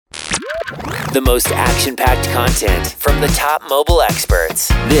The most action-packed content from the top mobile experts.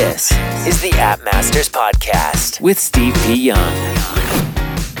 This is the App Masters Podcast with Steve P. Young.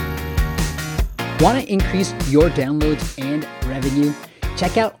 Want to increase your downloads and revenue?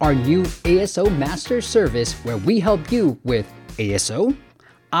 Check out our new ASO Master service where we help you with ASO,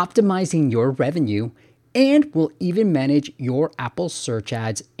 optimizing your revenue, and we'll even manage your Apple search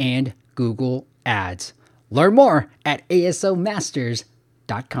ads and Google ads. Learn more at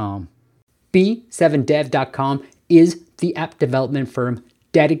asomasters.com. B7dev.com is the app development firm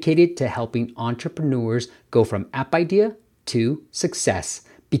dedicated to helping entrepreneurs go from app idea to success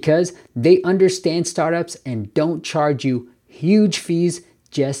because they understand startups and don't charge you huge fees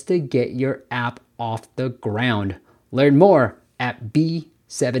just to get your app off the ground. Learn more at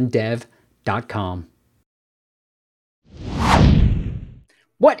b7dev.com.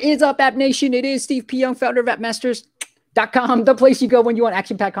 What is up, App Nation? It is Steve P. Young, founder of AppMasters.com, the place you go when you want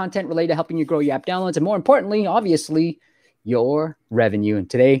action-packed content related to helping you grow your app downloads and, more importantly, obviously, your revenue. And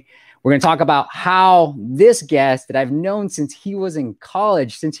today, we're going to talk about how this guest that I've known since he was in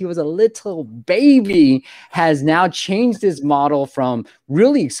college, since he was a little baby, has now changed his model from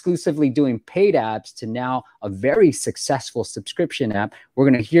really exclusively doing paid apps to now a very successful subscription app. We're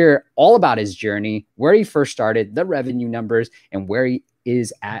going to hear all about his journey, where he first started, the revenue numbers, and where he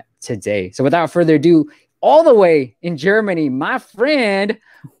is at today. So without further ado, all the way in Germany, my friend,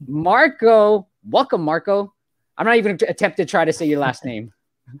 Marco. Welcome, Marco. I'm not even going to attempt to try to say your last name.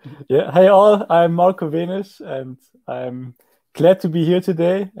 Yeah. Hey all, I'm Marco Venisch and I'm glad to be here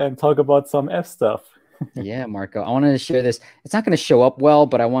today and talk about some app stuff. Yeah, Marco, I wanted to share this. It's not going to show up well,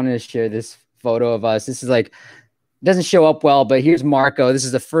 but I wanted to share this photo of us. This is like, doesn't show up well, but here's Marco. This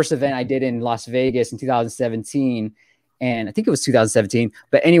is the first event I did in Las Vegas in 2017. And I think it was 2017.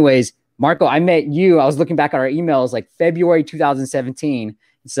 But anyways, Marco, I met you. I was looking back at our emails like February 2017.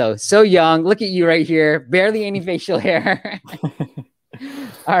 So young. Look at you right here. Barely any facial hair.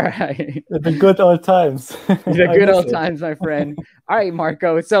 All right. The good old times. The good old times, my friend. All right,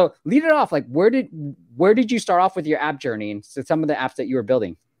 Marco. So lead it off. Like, where did you start off with your app journey and so some of the apps that you were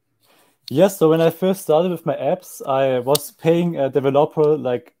building? Yes. So when I first started with my apps, I was paying a developer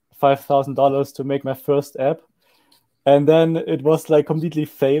like $5,000 to make my first app. And then it was like completely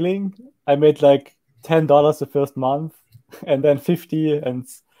failing. I made like $10 the first month and then 50. And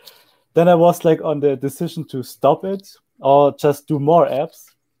then I was like on the decision to stop it or just do more apps.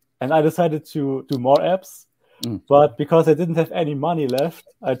 And I decided to do more apps. But because I didn't have any money left,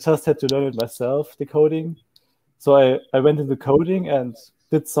 I just had to learn it myself, the coding. So I went into coding and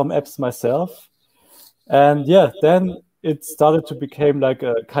did some apps myself. And yeah, then it started to become like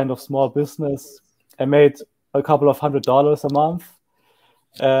a kind of small business. I made a couple of $100 a month.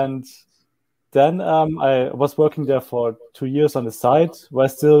 And then I was working there for 2 years on the side while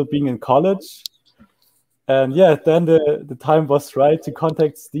still being in college. And yeah, then the time was right to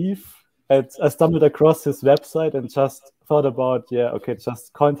contact Steve. And I stumbled across his website and just thought about,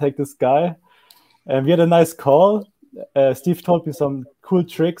 just contact this guy. And we had a nice call. Steve told me some cool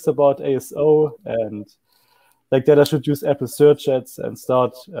tricks about ASO and like that I should use Apple search ads and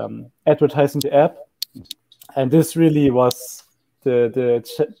start advertising the app. And this really was the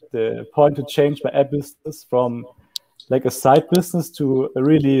point to change my app business from like a side business to a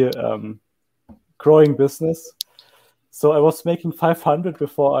really growing business. So I was making 500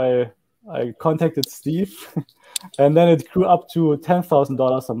 before I contacted Steve. And then it grew up to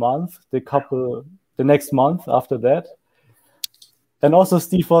 $10,000 a month, the next month after that. And also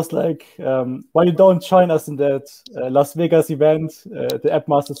Steve was like, why you don't join us in that Las Vegas event, the App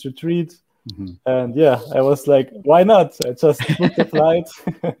Masters Retreat? Mm-hmm. And yeah, I was like, why not? I just booked the flight.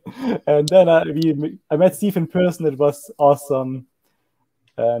 And then I met Steve in person. It was awesome.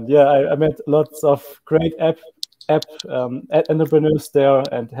 And yeah, I met lots of great app entrepreneurs there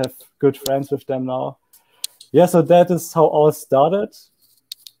and have good friends with them now. Yeah, so that is how all started.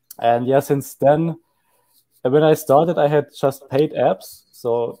 And yeah, since then, when I started, I had just paid apps.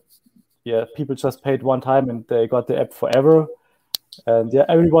 So yeah, people just paid one time and they got the app forever. And yeah,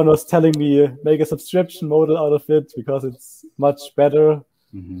 everyone was telling me make a subscription model out of it because it's much better.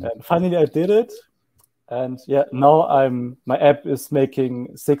 Mm-hmm. And finally I did it. And yeah, now my app is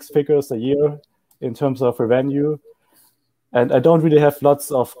making 6 figures a year in terms of revenue. And I don't really have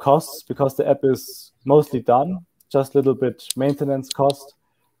lots of costs because the app is mostly done, just a little bit maintenance cost.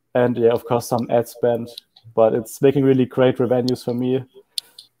 And yeah, of course, some ad spend, but it's making really great revenues for me.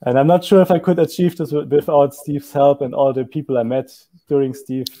 And I'm not sure if I could achieve this without Steve's help and all the people I met during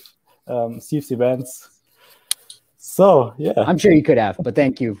Steve's events. So, yeah. I'm sure you could have, but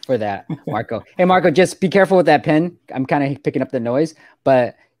thank you for that, Marco. Hey, Marco, just be careful with that pen. I'm kind of picking up the noise,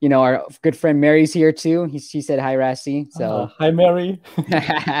 but our good friend Mary's here too. She said hi, Rassi. So hi, Mary.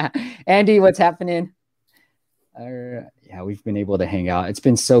 Andy, what's happening? Yeah, we've been able to hang out. It's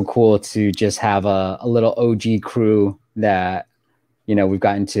been so cool to just have a little OG crew that we've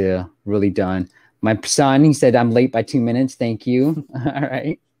gotten to really done. My son, he said I'm late by 2 minutes. Thank you. All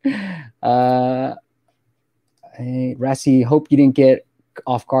right. Hey, Rassi, hope you didn't get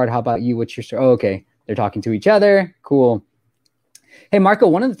off guard. How about you? What's your story? Oh, okay. They're talking to each other. Cool. Hey, Marco,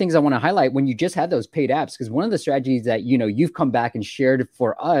 one of the things I want to highlight when you just had those paid apps, because one of the strategies that, you've come back and shared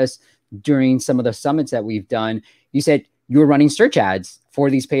for us during some of the summits that we've done, you said you were running search ads for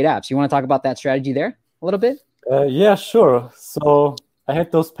these paid apps. You want to talk about that strategy there a little bit? Yeah, sure. So I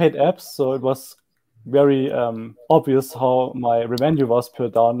had those paid apps, so it was very obvious how my revenue was per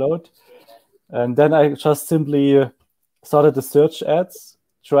download. And then I just simply started the search ads,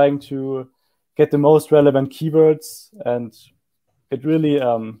 trying to get the most relevant keywords, and it really,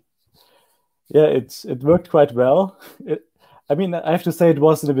 it worked quite well. I have to say it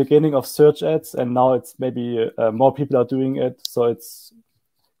was in the beginning of search ads, and now it's maybe more people are doing it, so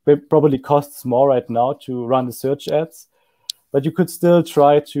it probably costs more right now to run the search ads, but you could still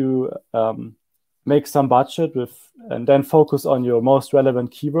try to make some budget and then focus on your most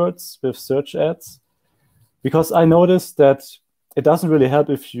relevant keywords with search ads, because I noticed that it doesn't really help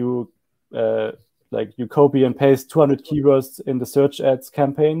if you you copy and paste 200 keywords in the search ads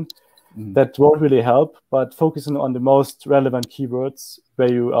campaign. That won't really help, but focusing on the most relevant keywords where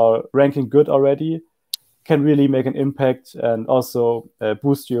you are ranking good already can really make an impact and also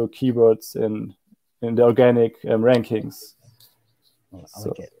boost your keywords in the organic rankings. I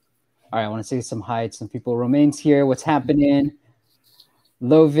like it. All right, I want to say some hi to some people. Romaine's here. What's happening?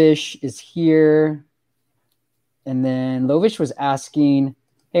 Lovish is here. And then Lovish was asking,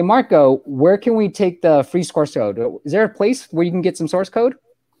 hey, Marco, where can we take the free source code? Is there a place where you can get some source code?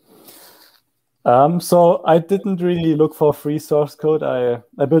 So I didn't really look for free source code.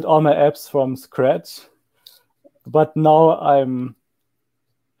 I built all my apps from scratch, but now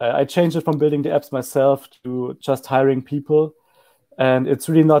I changed it from building the apps myself to just hiring people. And it's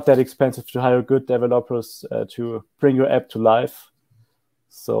really not that expensive to hire good developers to bring your app to life.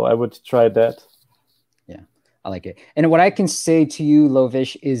 So I would try that. Yeah, I like it. And what I can say to you,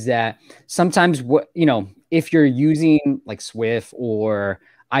 Lovish, is that sometimes if you're using like Swift, or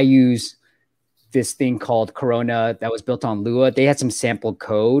I use this thing called Corona that was built on Lua, they had some sample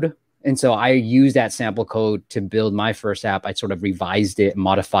code. And so I used that sample code to build my first app. I sort of revised it,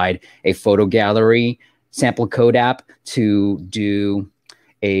 modified a photo gallery sample code app to do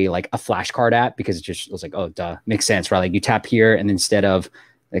a flashcard app, because it was like, oh, duh, makes sense, right? Like you tap here, and instead of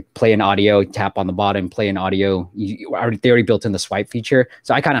like play an audio, tap on the bottom, play an audio, they already built in the swipe feature.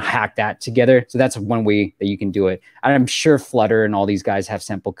 So I kind of hacked that together. So that's one way that you can do it. And I'm sure Flutter and all these guys have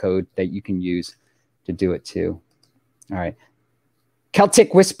sample code that you can use to do it too. All right.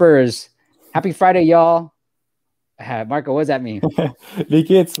 Celtic Whispers. Happy Friday, y'all. Marco, what does that mean? Wie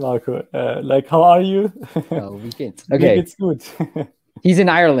geht's, Marco? How are you? Oh, wie geht's? Okay. Wie geht's gut. He's in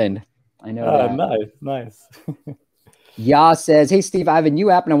Ireland. I know that. Nice. Ya says, hey, Steve, I have a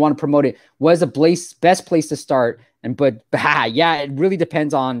new app and I want to promote it. What is the best place to start? Yeah, it really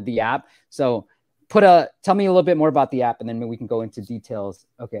depends on the app. So tell me a little bit more about the app, and then maybe we can go into details.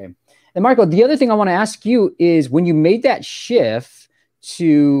 Okay. And Marco, the other thing I want to ask you is, when you made that shift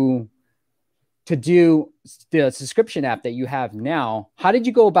to do the subscription app that you have now, how did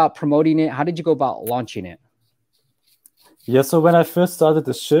you go about promoting it? How did you go about launching it? Yeah, so when I first started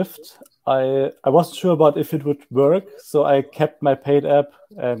the shift, I wasn't sure about if it would work. So I kept my paid app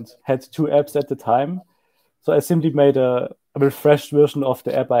and had 2 apps at the time. So I simply made a refreshed version of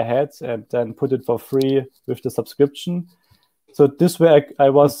the app I had and then put it for free with the subscription. So this way I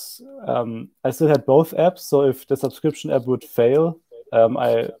still had both apps. So if the subscription app would fail,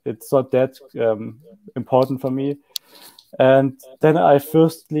 it's not that important for me. And then I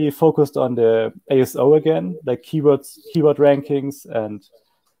firstly focused on the ASO again, like keyword rankings, and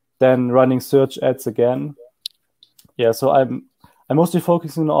then running search ads again. Yeah, so I'm mostly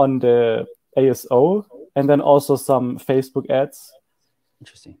focusing on the ASO and then also some Facebook ads.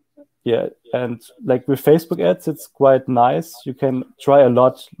 Interesting. Yeah, and like with Facebook ads, it's quite nice. You can try a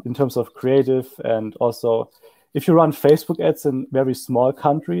lot in terms of creative, and also if you run Facebook ads in very small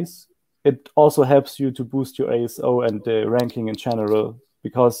countries, it also helps you to boost your ASO and the ranking in general.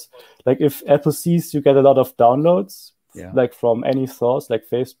 Because like if Apple sees you get a lot of downloads, like from any source like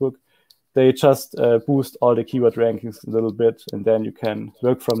Facebook, they just boost all the keyword rankings a little bit, and then you can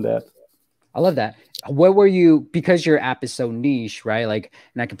work from that. I love that. Where were you, because your app is so niche, right?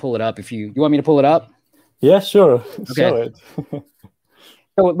 And I can pull it up if you want me to pull it up? Yeah, sure. Okay. Show it.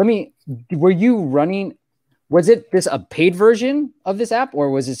 So were you running, was it this a paid version of this app or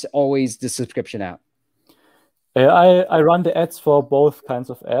was this always the subscription app? I run the ads for both kinds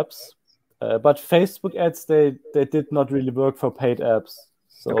of apps, but Facebook ads, they did not really work for paid apps.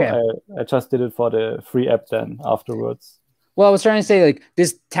 So Okay. I just did it for the free app then afterwards. Well, I was trying to say, like,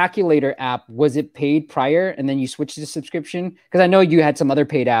 this Taculator app, was it paid prior and then you switched to subscription? Because I know you had some other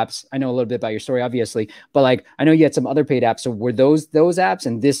paid apps. I know a little bit about your story, obviously, but like I know you had some other paid apps. So were those apps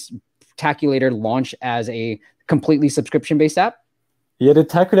and this Taculator launched as a completely subscription-based app? Yeah, the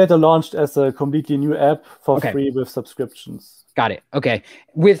Taculator launched as a completely new app for Okay. free with subscriptions. Got it. Okay.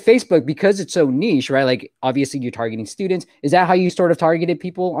 With Facebook, because it's so niche, right? Like obviously you're targeting students. Is that how you sort of targeted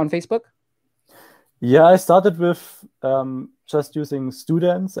people on Facebook? Yeah, I started with just using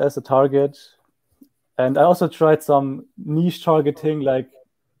students as a target. And I also tried some niche targeting, like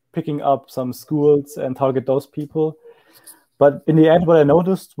picking up some schools and target those people. But in the end, what I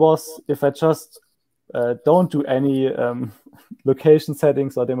noticed was if I just don't do any location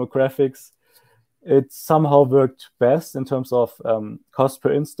settings or demographics, it somehow worked best in terms of cost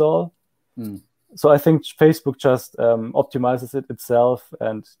per install. So I think Facebook just optimizes it itself,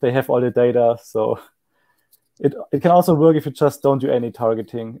 and they have all the data. So it can also work if you just don't do any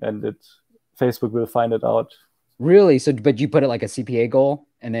targeting, and Facebook will find it out. Really? So, but you put it like a CPA goal,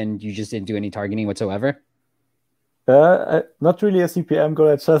 and then you just didn't do any targeting whatsoever? Not really a CPM goal.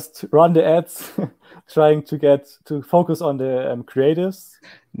 I just run the ads, trying to focus on the creatives.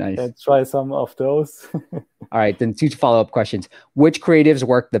 Nice. And try some of those. All right, then 2 follow-up questions. Which creatives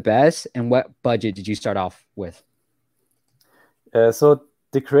work the best, and what budget did you start off with? So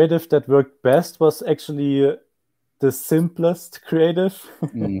the creative that worked best was actually the simplest creative.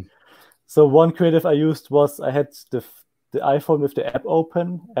 So one creative I used was I had the iPhone with the app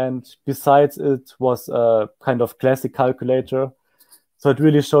open, and besides it was a kind of classic calculator. So it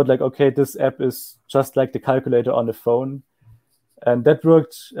really showed like, okay, this app is just like the calculator on the phone. And that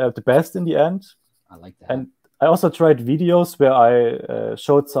worked the best in the end. I like that. And I also tried videos where I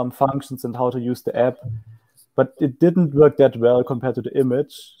showed some functions and how to use the app, but it didn't work that well compared to the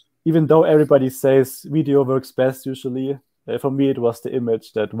image. Even though everybody says video works best usually, for me it was the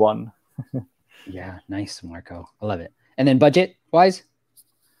image that won. Yeah, nice, Marco. I love it. And then budget-wise?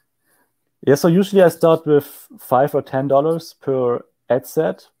 Yeah, so usually I start with $5 or $10 per ad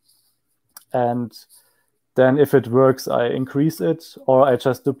set. And then if it works, I increase it, or I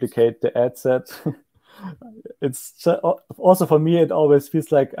just duplicate the ad set. Also for me, it always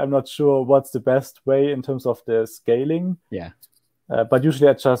feels like I'm not sure what's the best way in terms of the scaling. Yeah. But usually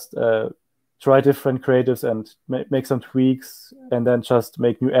I just try different creatives and make some tweaks, and then just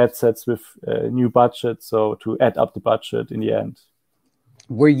make new ad sets with new budget. So to add up the budget in the end.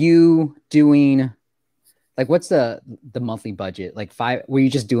 Were you doing, like, what's the monthly budget? Like were you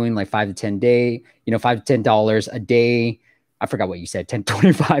just doing like $5 to $10 to $10 a day? I forgot what you said, 10,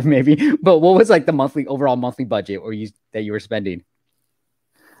 25 maybe, but what was like the overall monthly budget that you were spending?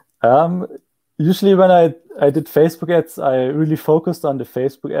 Usually when I did Facebook ads, I really focused on the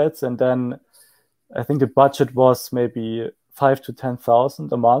Facebook ads, and then I think the budget was maybe 5,000 to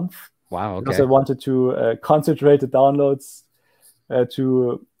 10,000 a month. Wow. Okay. Because I wanted to concentrate the downloads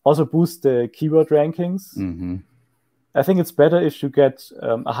to also boost the keyword rankings. Mm-hmm. I think it's better if you get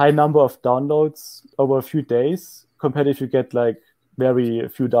a high number of downloads over a few days compared if you get like very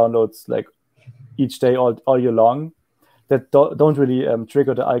few downloads like each day all year long that don't really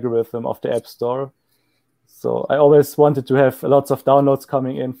trigger the algorithm of the App Store. So I always wanted to have lots of downloads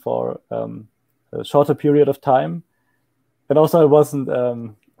coming in for a shorter period of time. And also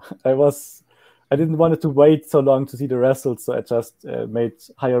I didn't want it to wait so long to see the results, so I just made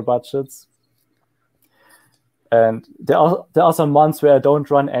higher budgets. And there are some months where I don't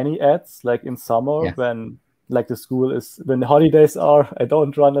run any ads, like in summer when the holidays are, I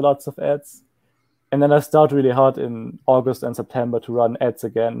don't run lots of ads. And then I start really hard in August and September to run ads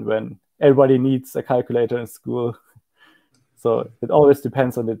again when everybody needs a calculator in school. So it always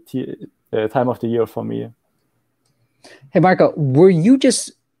depends on the time of the year for me. Hey, Marco,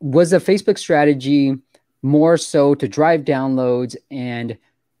 was the Facebook strategy more so to drive downloads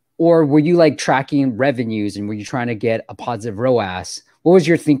or were you like tracking revenues and were you trying to get a positive ROAS? What was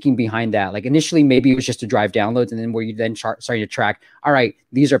your thinking behind that? Like initially, maybe it was just to drive downloads, and then were you then starting to track, all right,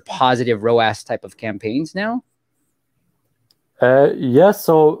 these are positive ROAS type of campaigns now? Yeah,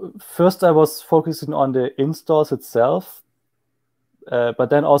 so first I was focusing on the installs itself. But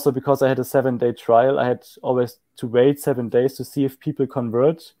then also because I had a 7-day trial, I had always to wait 7 days to see if people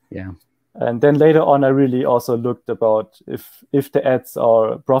convert. Yeah. And then later on, I really also looked about if the ads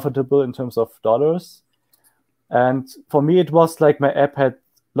are profitable in terms of dollars. And for me, it was like my app had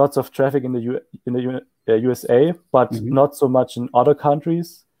lots of traffic in the USA, but not so much in other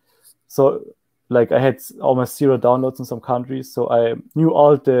countries. So like I had almost 0 downloads in some countries. So I knew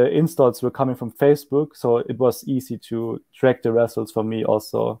all the installs were coming from Facebook. So it was easy to track the results for me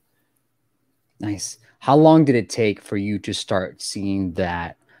also. Nice. How long did it take for you to start seeing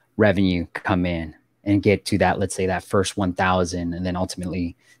that revenue come in and get to that, let's say that first 1,000 and then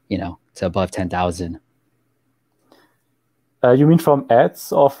ultimately, to above 10,000? You mean from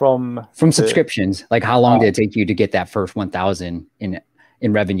ads or from subscriptions? Like how long did it take you to get that first 1,000 in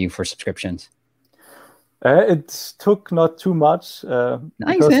revenue for subscriptions? It took not too much. Nice,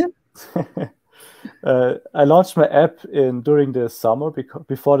 man. I launched my app during the summer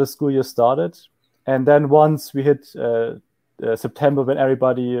before the school year started. And then once we hit September, when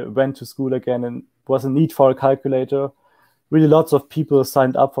everybody went to school again and was a need for a calculator, really lots of people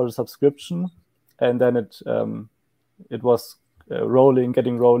signed up for the subscription. And then it was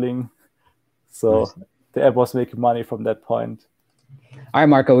getting rolling. So nice. The app was making money from that point. All right,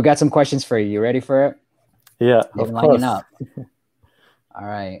 Marco, we got some questions for you. You ready for it? Yeah, of course. Up. All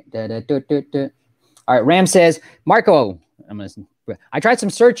right. All right. Ram says, Marco, I tried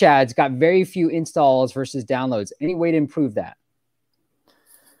some search ads, got very few installs versus downloads. Any way to improve that?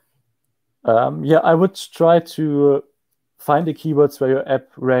 I would try to find the keywords where your app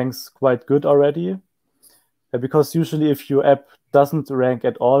ranks quite good already. Because usually if your app doesn't rank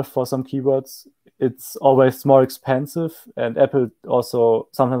at all for some keywords, it's always more expensive. And Apple also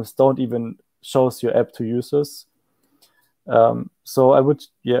sometimes don't even shows your app to users. So I would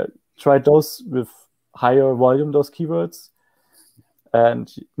try those with higher volume, those keywords.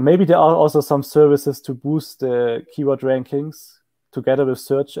 And maybe there are also some services to boost the keyword rankings together with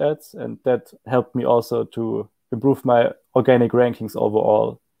search ads. And that helped me also to improve my organic rankings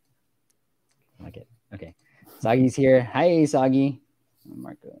overall. Like it. Okay. Sagi's here. Hi, Sagi.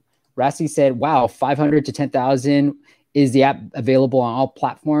 Marco. Rassi said, wow, 500 to 10,000. Is the app available on all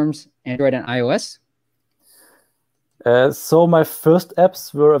platforms, Android and iOS? So my first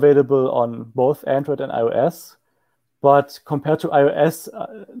apps were available on both Android and iOS. But compared to iOS,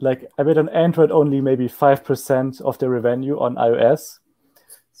 I made on Android only maybe 5% of the revenue on iOS.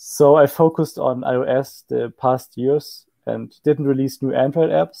 So I focused on iOS the past years and didn't release new Android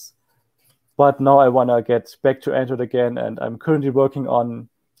apps. But now I want to get back to Android again. And I'm currently working on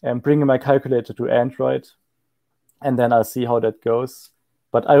bringing my calculator to Android. And then I'll see how that goes.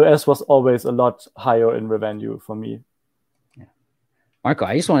 But iOS was always a lot higher in revenue for me. Yeah. Marco,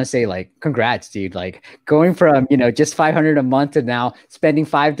 I just want to say, congrats, dude. Going from, just 500 a month to now spending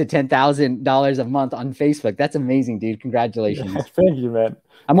 $5,000 to $10,000 a month on Facebook. That's amazing, dude. Congratulations. Yeah, thank you, man.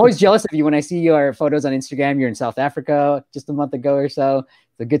 I'm always jealous of you when I see your photos on Instagram. You're in South Africa just a month ago or so.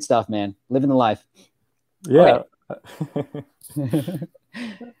 The good stuff, man. Living the life. Yeah.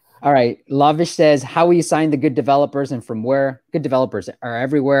 All right. Lavish says, how will you sign the good developers and from where? Good developers are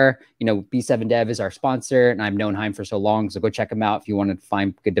everywhere. B7 Dev is our sponsor, and I've known Haim for so long. So go check them out if you want to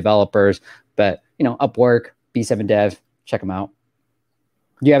find good developers. But, Upwork, B7 Dev, check them out.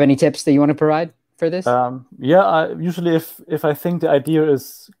 Do you have any tips that you want to provide for this? Usually if I think the idea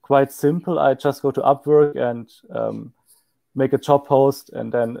is quite simple, I just go to Upwork and make a job post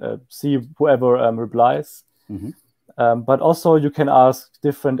and then see whoever replies. Mm-hmm. But also you can ask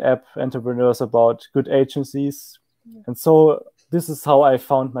different app entrepreneurs about good agencies. And so this is how I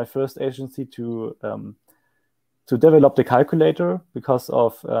found my first agency to develop the calculator because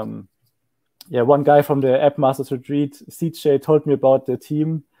of one guy from the App Masters Retreat, CJ, told me about the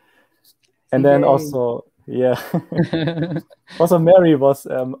team. And then also, also Mary was,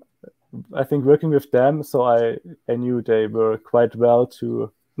 I think, working with them. So I knew they were quite well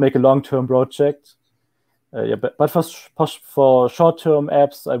to make a long-term project. But for short-term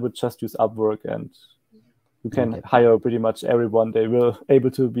apps, I would just use Upwork, and you can hire pretty much everyone. They will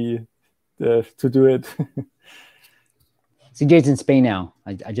able to be to do it. CJ's in Spain now.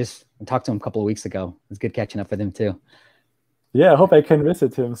 I talked to him a couple of weeks ago. It's good catching up with him too. Yeah, I hope I can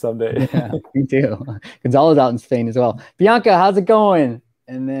visit him someday. Yeah, me too. Gonzalo's out in Spain as well. Bianca, how's it going?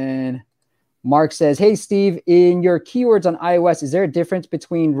 And then Mark says, hey, Steve, in your keywords on iOS, is there a difference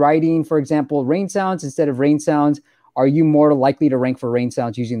between writing, for example, rain sounds instead of rain sounds? Are you more likely to rank for rain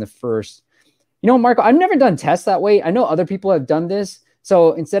sounds using the first? Marco, I've never done tests that way. I know other people have done this.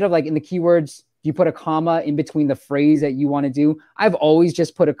 So instead of in the keywords, you put a comma in between the phrase that you want to do. I've always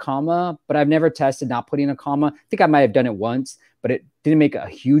just put a comma, but I've never tested not putting a comma. I think I might have done it once, but it didn't make a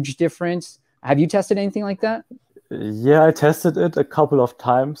huge difference. Have you tested anything like that? Yeah, I tested it a couple of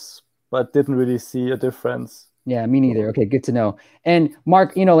times, but didn't really see a difference. Yeah, me neither. Okay, good to know. And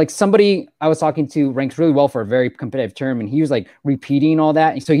Mark, like somebody I was talking to ranks really well for a very competitive term, and he was like repeating all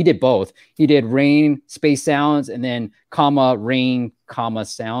that. And so he did both. He did rain, space sounds, and then comma, rain, comma,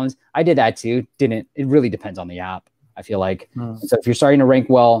 sounds. I did that too. Didn't. It really depends on the app, I feel like. So if you're starting to rank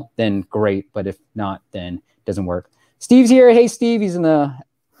well, then great. But if not, then it doesn't work. Steve's here. Hey, Steve. He's in the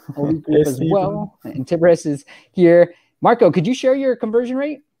elite group as well. And Tibris is here. Marco, could you share your conversion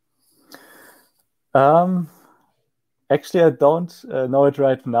rate? Actually, I don't know it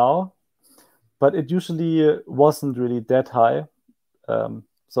right now, but it usually wasn't really that high.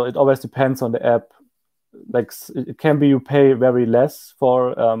 So it always depends on the app. Like it can be you pay very less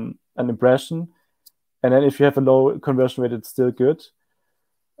for an impression, and then if you have a low conversion rate, it's still good.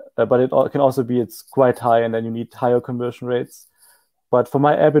 But it can also be it's quite high, and then you need higher conversion rates. But for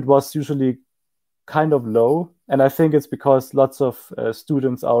my app, it was usually kind of low, and I think it's because lots of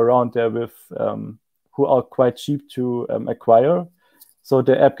students are around there with who are quite cheap to acquire. So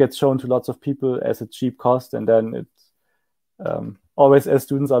the app gets shown to lots of people as a cheap cost, and then it always, as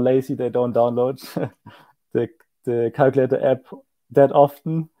students are lazy, they don't download the calculator app that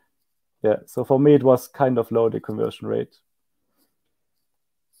often. Yeah, so for me, it was kind of low, the conversion rate.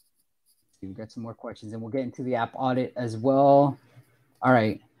 We've got some more questions, and we'll get into the app audit as well. All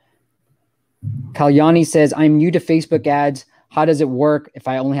right. Kalyani says, I'm new to Facebook ads. How does it work if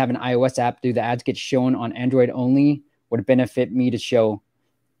I only have an iOS app? Do the ads get shown on Android only? Would it benefit me to show?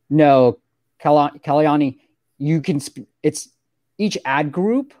 No, Kalyani, you can. It's each ad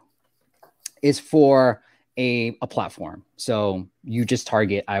group is for a platform. So you just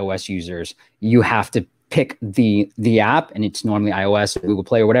target iOS users. You have to pick the app, and it's normally iOS or Google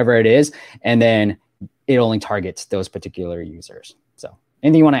Play or whatever it is, and then it only targets those particular users. So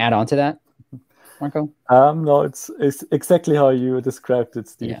anything you want to add on to that, Marco? No, it's exactly how you described it,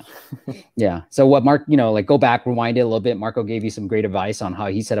 Steve. Yeah. So what Mark, like go back, rewind it a little bit. Marco gave you some great advice on how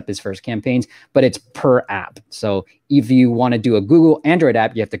he set up his first campaigns, but it's per app. So if you want to do a Google Android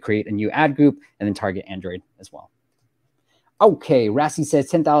app, you have to create a new ad group and then target Android as well. Okay. Rassi says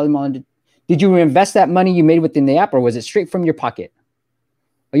 10,000. Did you invest that money you made within the app, or was it straight from your pocket?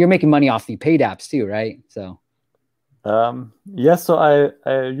 Well, you're making money off the paid apps too, right? So. Yes, so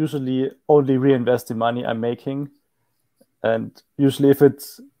I usually only reinvest the money I'm making, and usually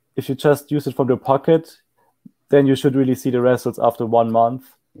if you just use it from your pocket, then you should really see the results after 1 month,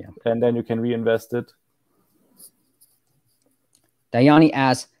 and then you can reinvest it. Dayani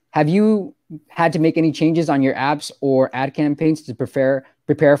asks, have you had to make any changes on your apps or ad campaigns to prepare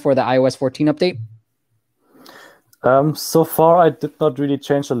for the iOS 14 update? So far, I did not really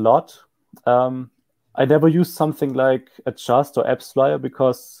change a lot. I never used something like Adjust or AppsFlyer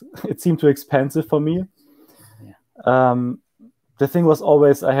because it seemed too expensive for me. The thing was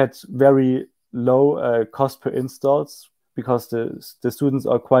always I had very low cost per installs because the students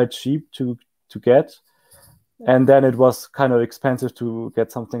are quite cheap to get. And then it was kind of expensive to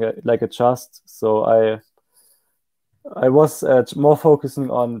get something like Adjust. So I was more focusing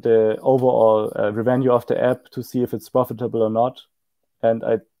on the overall revenue of the app to see if it's profitable or not. And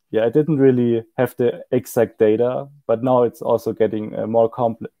I didn't really have the exact data, but now it's also getting more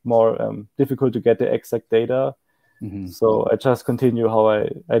difficult to get the exact data. Mm-hmm. So I just continue how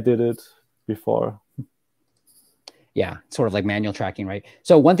I did it before. Yeah, sort of like manual tracking, right?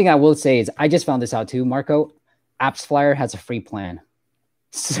 So one thing I will say is I just found this out too, Marco. AppsFlyer has a free plan.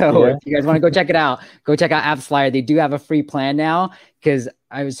 So if you guys want to go check it out, go check out AppsFlyer. They do have a free plan now, because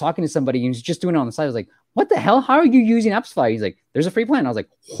I was talking to somebody who's just doing it on the side. I was like, what the hell? How are you using AppsFlyer? He's like, there's a free plan. I was like,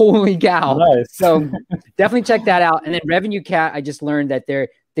 holy cow. Nice. So definitely check that out. And then Revenue Cat, I just learned that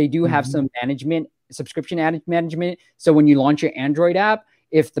they do have some subscription management. So when you launch your Android app,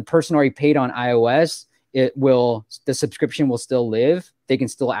 if the person already paid on iOS, the subscription will still live. They can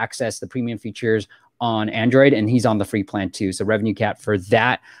still access the premium features on Android, and he's on the free plan too. So Revenue Cat for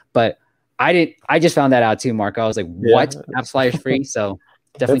that. But I just found that out too, Mark. I was like, what? AppsFlyer is free? So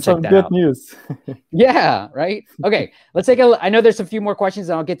definitely check that out. Good news. Yeah, right? Okay, let's take I know there's a few more questions,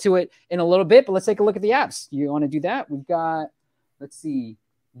 and I'll get to it in a little bit, but let's take a look at the apps. You want to do that? We've got, let's see,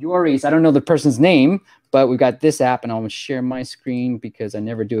 Yoris. I don't know the person's name, but we've got this app, and I'm going to share my screen because I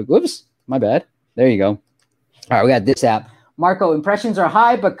never do it. Whoops, my bad. There you go. All right, we got this app. Marco, impressions are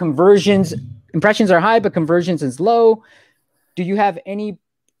high, but conversions is low. Do we have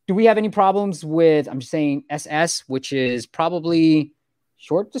any problems with, I'm just saying SS, which is probably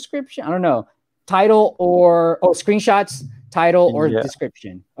short description? I don't know. Title or screenshots, title or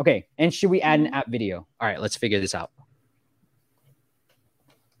description. Okay. And should we add an app video? All right, let's figure this out.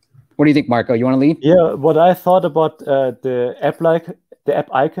 What do you think, Marco? You want to lead? Yeah, what I thought about the app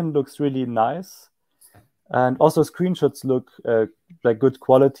icon looks really nice. and also screenshots look like good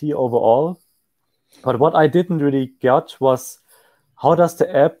quality overall. But what I didn't really get was, how does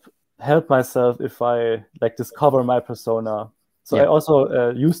the app help myself if I like discover my persona? So I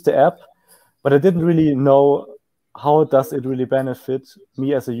also used the app, but I didn't really know how does it really benefit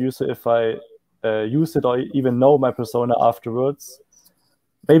me as a user if I use it or even know my persona afterwards.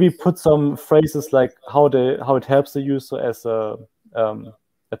 Maybe put some phrases like how it helps the user as a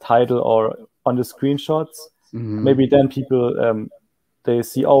title or on the screenshots. Maybe then people they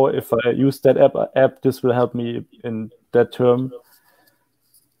see, oh, if I use that app, this will help me in that term.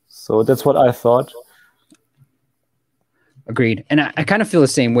 So that's what I thought. Agreed. And I kind of feel the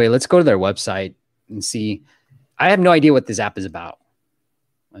same way. Let's go to their website and see. I have no idea what this app is about.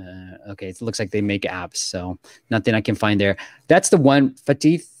 Okay, it looks like they make apps, so nothing I can find there. That's the one,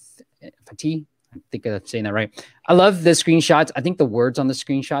 Fatih. I think I'm saying that right. I love the screenshots. I think the words on the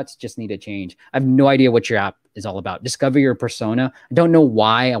screenshots just need to change. I have no idea what your app is all about. Discover your persona. I don't know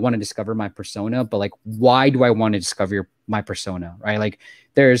why I want to discover my persona, but like, why do I want to discover my persona, right? Like,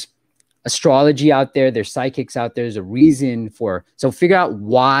 there's astrology out there. There's psychics out there. There's a reason for, so figure out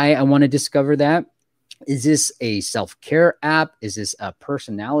why I want to discover that. Is this a self-care app? Is this a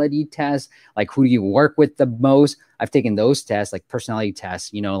personality test? Like, who do you work with the most? I've taken those tests, like personality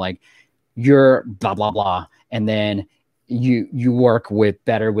tests, you know, like you're blah, blah, blah. And then you work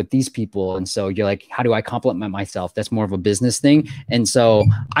better with these people. And so you're like, how do I compliment myself? That's more of a business thing. And so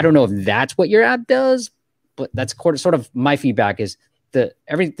I don't know if that's what your app does, but that's sort of my feedback is the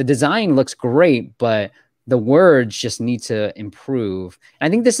design looks great, but the words just need to improve. And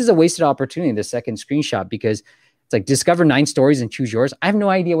I think this is a wasted opportunity, the second screenshot, because it's like discover 9 stories and choose yours. I have no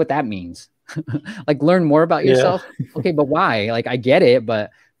idea what that means. Like, learn more about yourself. Okay, but why? Like, I get it,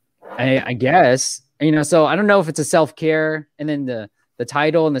 but I guess, you know, so I don't know if it's a self-care, and then the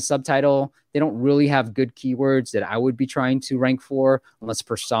title and the subtitle, they don't really have good keywords that I would be trying to rank for, unless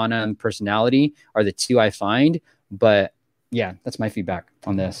persona and personality are the 2 I find. But yeah, that's my feedback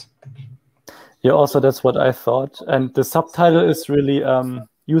on this. Yeah, also that's what I thought. And the subtitle is really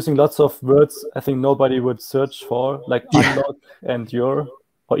using lots of words I think nobody would search for, like unlock and your,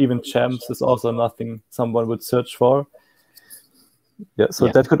 or even gems is also nothing someone would search for. Yeah, so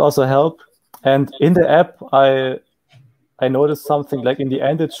that could also help. And in the app, I noticed something, like in the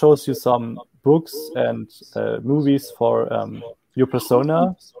end, it shows you some books and movies for your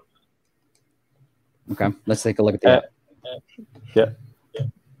persona. Okay, let's take a look at that. Yeah.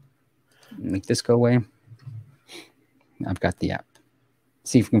 Make this go away. I've got the app.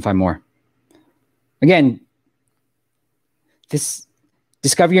 See if we can find more. Again, this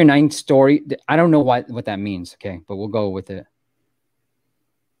discover your 9 story. I don't know what that means. Okay, but we'll go with it.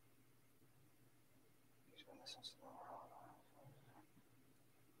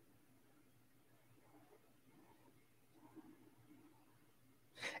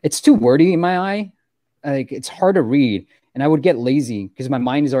 It's too wordy in my eye. Like, it's hard to read, and I would get lazy because my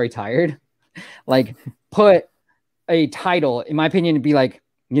mind is already tired. Like, put a title, in my opinion, to be like,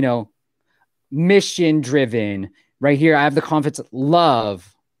 you know, mission driven. Right here, I have the confidence,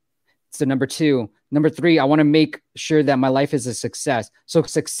 love. So number 2. Number 3, I want to make sure that my life is a success. So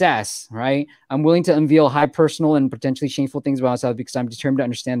success, right? I'm willing to unveil high personal and potentially shameful things about myself because I'm determined to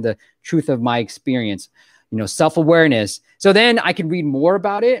understand the truth of my experience. You know, self-awareness. So then I can read more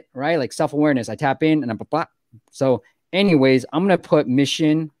about it, right? Like self-awareness. I tap in and I'm blah, blah. So anyways, I'm going to put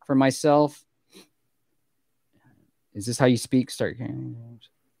mission for myself. Is this how you speak? Start.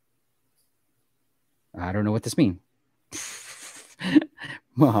 I don't know what this means.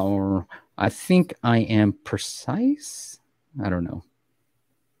 Well, I think I am precise. I don't know.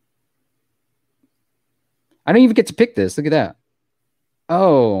 I don't even get to pick this. Look at that.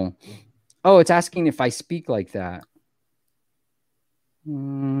 Oh, it's asking if I speak like that.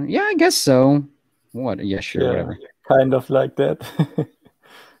 Yeah, I guess so. What? Yeah, sure, whatever. Kind of like that.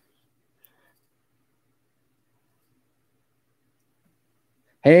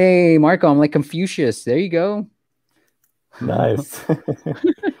 Hey, Marco, I'm like Confucius. There you go. Nice.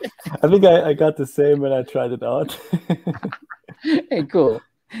 I think I got the same when I tried it out. Hey, cool.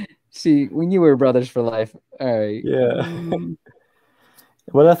 See, we knew we were brothers for life. All right. Yeah.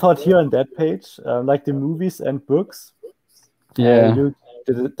 Well, I thought here on that page, like the movies and books, the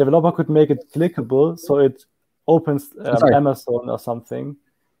developer could make it clickable, so it opens Amazon or something,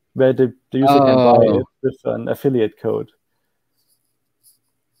 where the user can buy it with an affiliate code.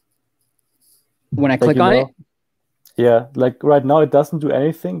 When I click on it? Yeah, like right now it doesn't do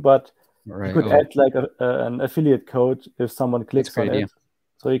anything, but you could add like an affiliate code if someone clicks on it,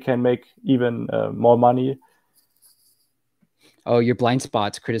 so you can make even more money. Oh, your blind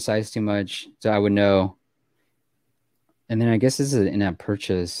spots criticized too much, so I would know. And then I guess this is an in-app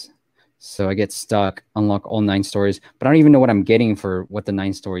purchase. So I get stuck, unlock all 9 stories, but I don't even know what I'm getting for what the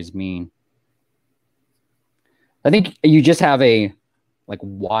 9 stories mean. I think you just have a, like,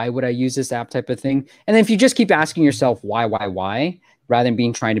 why would I use this app type of thing? And then if you just keep asking yourself, why, rather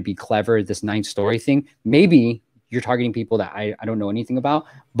than trying to be clever, this 9 story thing, maybe you're targeting people that I don't know anything about.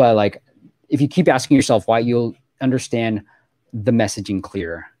 But like, if you keep asking yourself why, you'll understand the messaging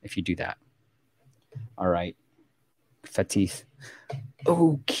clearer if you do that. All right. Fatif.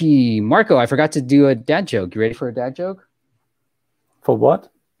 Okay. Marco, I forgot to do a dad joke. You ready for a dad joke? For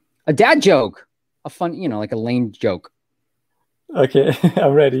what? A dad joke. A fun, like a lame joke. Okay,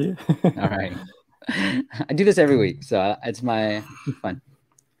 I'm ready. All right. I do this every week, so it's my fun.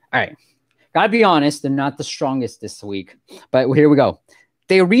 All right. Gotta be honest, they're not the strongest this week, but here we go.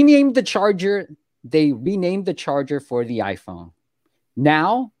 They renamed the charger for the iPhone.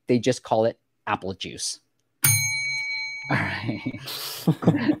 Now they just call it Apple Juice. All right.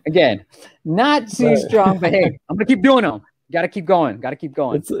 Again, not too strong, but hey, I'm gonna keep doing them. Gotta keep going.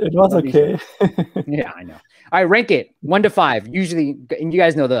 It was okay. Yeah, I know. All right, rank it 1 to 5. Usually, and you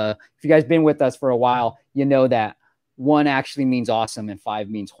guys know if you guys been with us for a while, you know that 1 actually means awesome and 5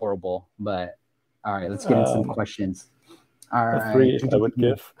 means horrible. But all right, let's get into some questions. All right. 3 I would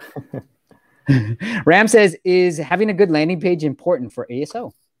give. Ram says, is having a good landing page important for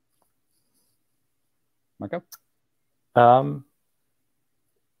ASO? Marco?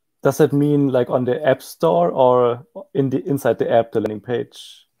 Does it mean like on the App Store or inside the app, the landing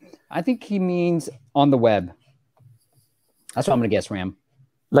page? I think he means on the web. That's what I'm gonna guess, Ram.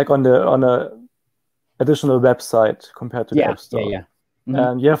 Like on a additional website compared to the App Store. Yeah.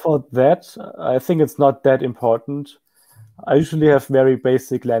 Mm-hmm. For that, I think it's not that important. I usually have very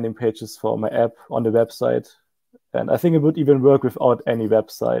basic landing pages for my app on the website, and I think it would even work without any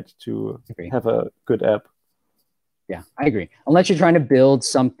website to have a good app. Yeah, I agree. Unless you're trying to build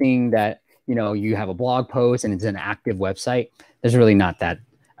something that, you have a blog post and it's an active website, there's really not that.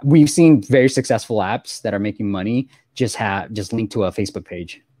 We've seen very successful apps that are making money just link to a Facebook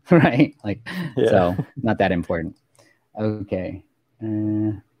page, right? So not that important. Okay.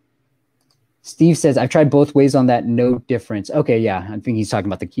 Steve says, I've tried both ways on that, no difference. Okay, yeah, I think he's talking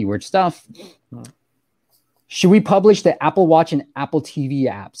about the keyword stuff. Should we publish the Apple Watch and Apple TV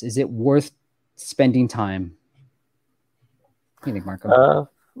apps? Is it worth spending time? What do you think, Marco?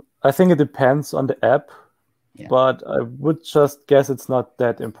 I think it depends on the app, but I would just guess it's not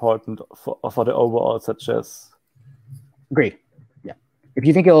that important for the overall success. Great. Yeah. If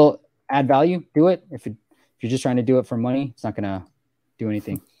you think it'll add value, do it. If you're just trying to do it for money, it's not going to do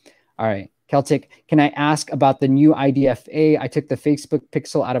anything. All right. Celtic, can I ask about the new IDFA? I took the Facebook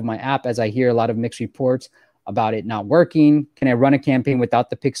Pixel out of my app as I hear a lot of mixed reports about it not working. Can I run a campaign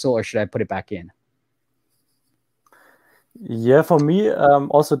without the Pixel or should I put it back in? Yeah, for me,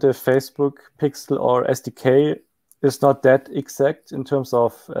 also the Facebook Pixel or SDK is not that exact in terms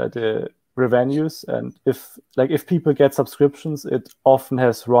of the revenues. And if people get subscriptions, it often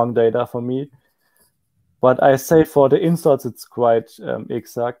has wrong data for me. But I say for the installs, it's quite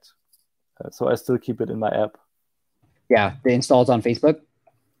exact. So I still keep it in my app. Yeah, the installs on Facebook?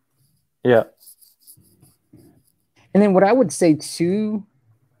 Yeah. And then what I would say too,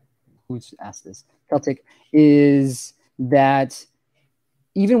 who's asked this, Celtic, is that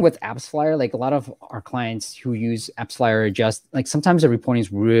even with AppsFlyer, like a lot of our clients who use AppsFlyer sometimes the reporting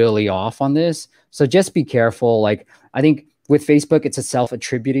is really off on this. So just be careful. Like I think with Facebook, it's a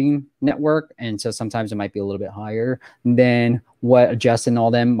self-attributing network. And so sometimes it might be a little bit higher than what Justin and all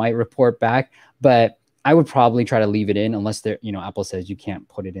them might report back. But I would probably try to leave it in unless Apple says you can't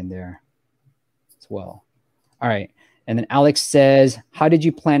put it in there as well. All right. And then Alex says, how did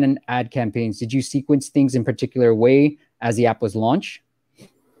you plan an ad campaigns? Did you sequence things in particular way as the app was launched?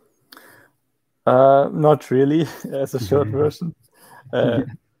 Not really, as a short version.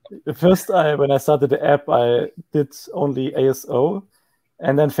 First, when I started the app, I did only ASO,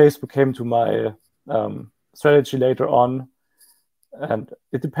 and then Facebook came to my strategy later on. And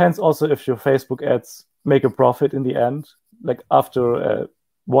it depends also if your Facebook ads make a profit in the end. Like after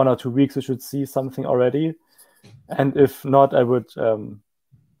 1 or 2 weeks, you should see something already. And if not, I would plan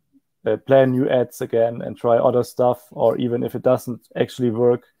new ads again and try other stuff. Or even if it doesn't actually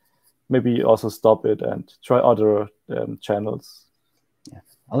work, maybe also stop it and try other channels. Yeah,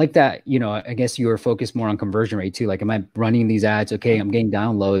 I like that. I guess you were focused more on conversion rate too. Like, am I running these ads? Okay, I'm getting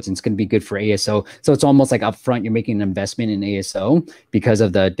downloads and it's going to be good for ASO. So it's almost like upfront, you're making an investment in ASO because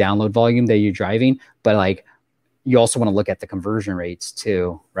of the download volume that you're driving. But like, you also want to look at the conversion rates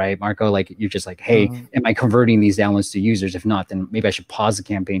too, right, Marco? Like you're just like, hey, am I converting these downloads to users? If not, then maybe I should pause the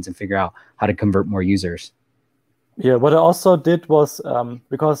campaigns and figure out how to convert more users. Yeah, what I also did was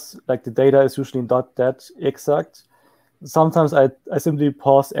because like the data is usually not that exact. Sometimes I simply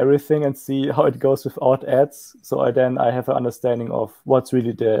pause everything and see how it goes without ads. So I have an understanding of what's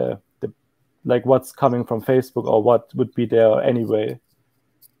really the like what's coming from Facebook or what would be there anyway.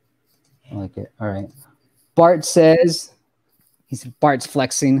 I like it. All right. Bart says, Bart's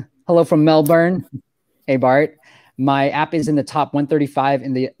flexing. Hello from Melbourne. Hey, Bart. My app is in the top 135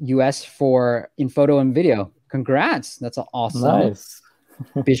 in the US in photo and video. Congrats. That's awesome. Nice.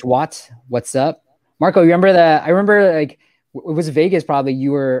 Bish Watt, what's up? Marco, you remember that? I remember like it was Vegas probably.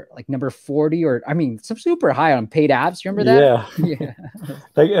 You were like number 40 or I mean, some super high on paid apps. You remember that? Yeah.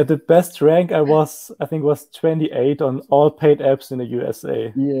 Like at the best rank, I think was 28 on all paid apps in the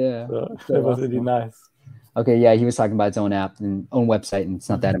USA. Yeah. So that was really nice. Okay, yeah, he was talking about his own app and own website, and it's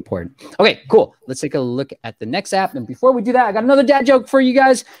not that important. Okay, cool. Let's take a look at the next app. And before we do that, I got another dad joke for you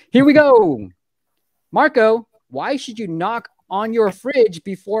guys. Here we go. Marco, why should you knock on your fridge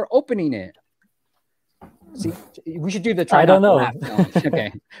before opening it? See, we should do the try. I don't know.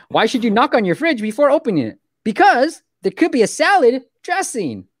 Okay. Why should you knock on your fridge before opening it? Because there could be a salad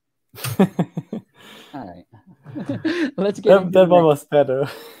dressing. All right. Let's get that one was better.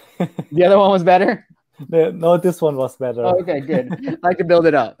 The other one was better? No, this one was better. Oh, okay, good. I like to build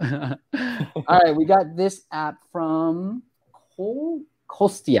it up. All right, we got this app from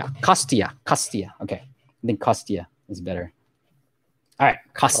Costia. Okay, I think Costia is better. All right,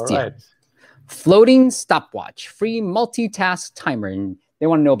 Costia. All right. Floating stopwatch, free multitask timer. And they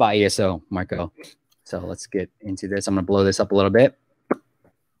want to know about ASO, Marco. So let's get into this. I'm going to blow this up a little bit.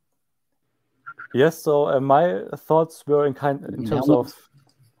 Yes, so my thoughts were in terms of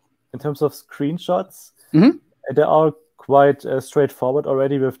screenshots. Mm-hmm. They are quite straightforward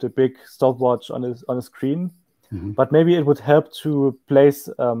already with the big stopwatch on a screen. Mm-hmm. But maybe it would help to place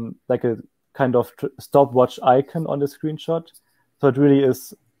like a kind of stopwatch icon on the screenshot, so it really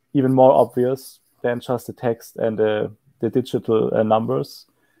is even more obvious than just the text and the digital numbers.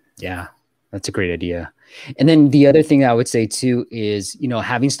 Yeah, that's a great idea. And then the other thing that I would say too is,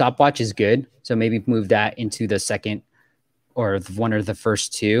 having stopwatch is good. So maybe move that into the second or one of the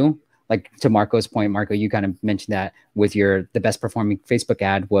first two. Like to Marco's point, Marco, you kind of mentioned that with the best performing Facebook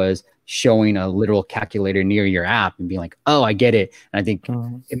ad was showing a literal calculator near your app and being like, oh, I get it. And I think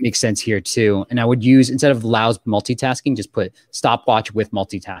it makes sense here too. And I would use, instead of allows multitasking, just put stopwatch with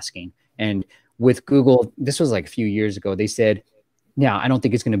multitasking. And with Google, this was like a few years ago, they said, yeah, I don't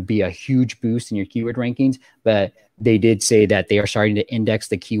think it's going to be a huge boost in your keyword rankings, but they did say that they are starting to index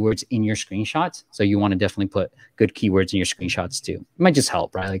the keywords in your screenshots. So you want to definitely put good keywords in your screenshots too. It might just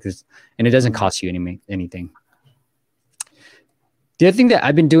help, right? Like this, and it doesn't cost you anything. The other thing that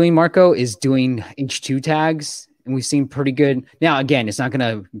I've been doing, Marco, is doing H2 tags, and we've seen pretty good. Now, again, it's not going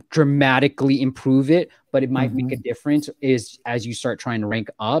to dramatically improve it, but it might make a difference is as you start trying to rank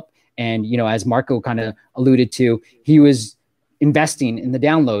up. And, as Marco kind of alluded to, he was investing in the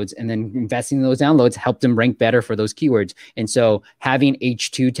downloads, and then investing in those downloads helped them rank better for those keywords. And so having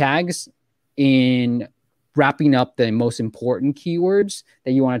H2 tags in wrapping up the most important keywords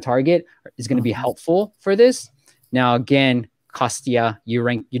that you want to target is going to be helpful for this. Now, again, Costia, you're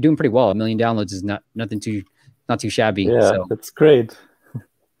doing pretty well. 1 million downloads is not too shabby. Yeah, so that's great.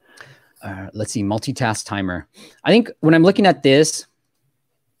 Let's see, multitask timer. I think when I'm looking at this,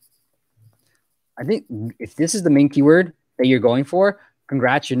 I think if this is the main keyword that you're going for,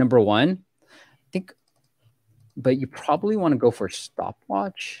 congrats, you're number one. I think, but you probably want to go for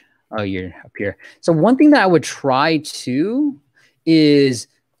stopwatch. Oh, you're up here. So one thing that I would try too is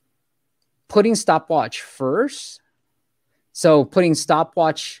putting stopwatch first. So putting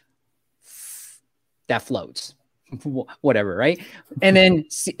stopwatch that floats, whatever, right? And then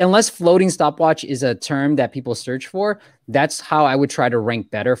unless floating stopwatch is a term that people search for, that's how I would try to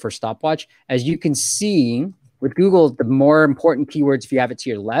rank better for stopwatch. As you can see with Google, the more important keywords, if you have it to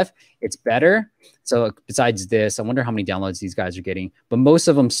your left, it's better. So besides this, I wonder how many downloads these guys are getting, but most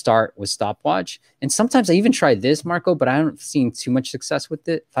of them start with stopwatch. And sometimes I even tried this, Marco, but I haven't seen too much success with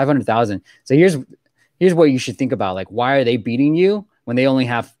it. 500,000. So here's what you should think about. Like, why are they beating you when they only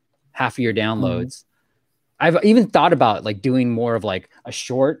have half of your downloads? I've even thought about like doing more of like a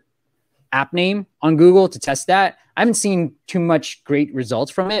short app name on Google to test that. I haven't seen too much great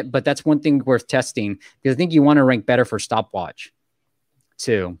results from it, but that's one thing worth testing because I think you want to rank better for stopwatch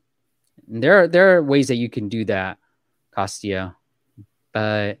too. And there are ways that you can do that, Costia.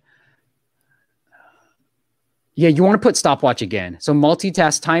 But yeah, you want to put stopwatch again. So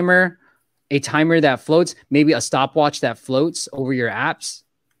multitask timer, a timer that floats, maybe a stopwatch that floats over your apps,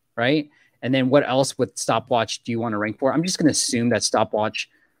 right? And then what else with stopwatch do you want to rank for? I'm just going to assume that stopwatch.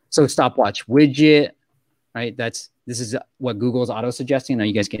 So stopwatch widget, right? This is what Google's auto suggesting. Now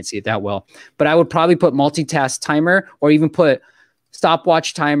you guys can't see it that well, but I would probably put multitask timer, or even put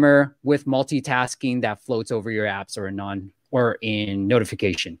stopwatch timer with multitasking that floats over your apps or in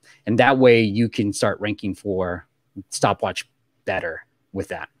notification. And that way you can start ranking for stopwatch better with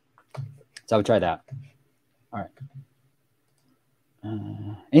that. So I would try that. All right.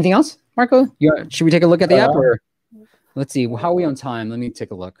 Anything else, Marco? Should we take a look at the app, or let's see, how are we on time? Let me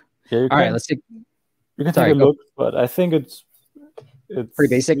take a look. Yeah, all right, let's take. You can take a look, but I think it's pretty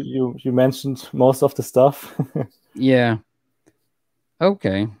basic. You mentioned most of the stuff. Yeah.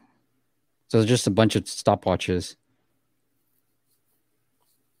 Okay. So it's just a bunch of stopwatches.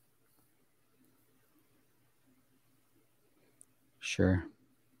 Sure.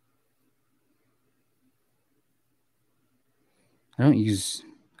 I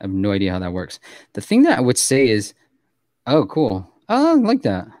have no idea how that works. The thing that I would say is, oh, cool. Oh, I like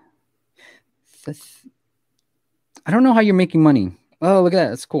that. I don't know how you're making money. Oh, look at that.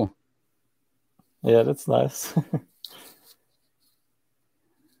 That's cool. Yeah, that's nice.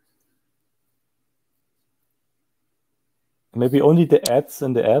 Maybe only the ads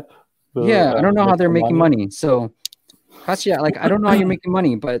in the app. Yeah, I don't know how they're making money. So, Katya, I don't know how you're making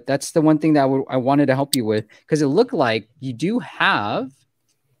money, but that's the one thing that I wanted to help you with, because it looked like you do have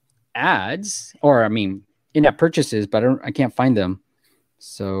ads, or in-app purchases, but I can't find them.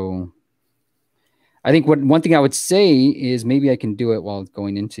 So I think one thing I would say is maybe I can do it while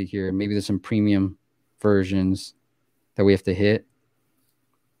going into here. Maybe there's some premium versions that we have to hit.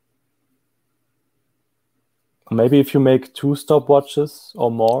 Maybe if you make 2 stopwatches or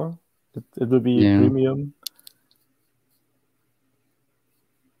more, it will be premium.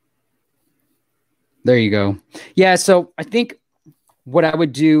 There you go. Yeah, so I think what I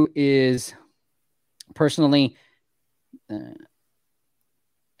would do is, personally,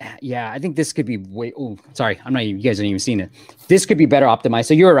 I think this could be you guys haven't even seen it. This could be better optimized.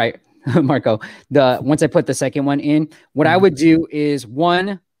 So you're right, Marco. Once I put the second one in, what I would do is,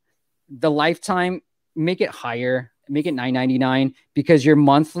 the lifetime, make it higher, make it $9.99, because your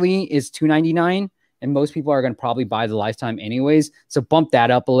monthly is $2.99, and most people are going to probably buy the lifetime anyways. So bump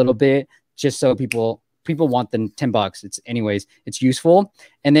that up a little bit, just so people want the $10. It's useful.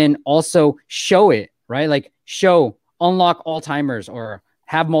 And then also show it, right? Like unlock all timers, or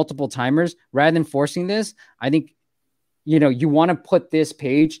have multiple timers, rather than forcing this. I think, you want to put this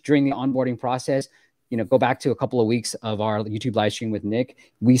page during the onboarding process. Go back to a couple of weeks of our YouTube live stream with Nick.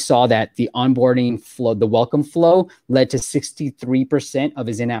 We saw that the onboarding flow, the welcome flow, led to 63% of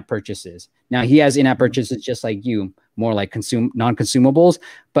his in-app purchases. Now, he has in-app purchases just like you, more like non-consumables.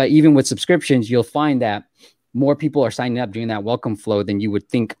 But even with subscriptions, you'll find that more people are signing up during that welcome flow than you would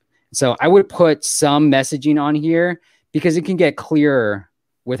think. So I would put some messaging on here, because it can get clearer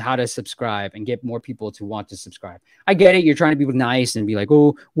with how to subscribe and get more people to want to subscribe. I get it. You're trying to be nice and be like,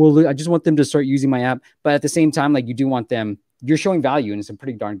 oh, well, I just want them to start using my app. But at the same time, you do want them, you're showing value, and it's a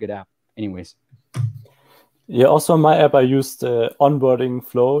pretty darn good app anyways. Yeah. Also on my app, I use the onboarding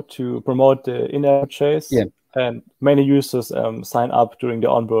flow to promote the in-app purchase. Yeah. And many users sign up during the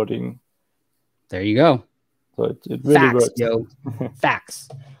onboarding. There you go. So it really works. Yo. Facts.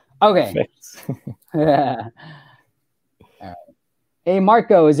 Okay. Facts. All right. Hey,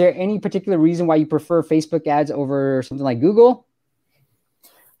 Marco, is there any particular reason why you prefer Facebook ads over something like Google?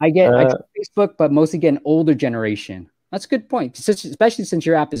 I get Facebook, but mostly get an older generation. That's a good point, especially since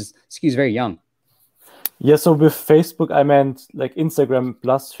your app skews very young. Yeah, so with Facebook, I meant like Instagram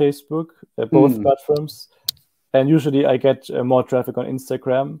plus Facebook, both platforms. And usually I get more traffic on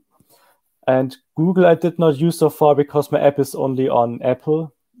Instagram. And Google I did not use so far, because my app is only on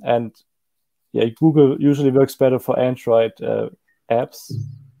Apple. And yeah, Google usually works better for Android apps,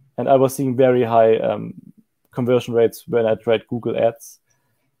 and I was seeing very high conversion rates when I tried Google Ads.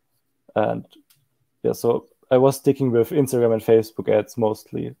 And yeah, so I was sticking with Instagram and Facebook ads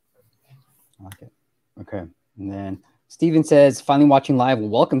mostly. Okay. And then Steven says, finally watching live. Well,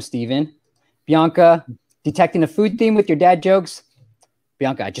 welcome, Steven. Bianca, detecting a food theme with your dad jokes.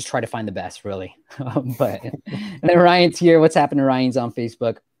 Bianca, I just try to find the best, really. And then Ryan's here. What's happening? Ryan's on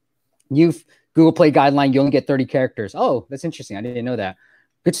Facebook. Google Play guideline, you only get 30 characters. Oh, that's interesting. I didn't know that.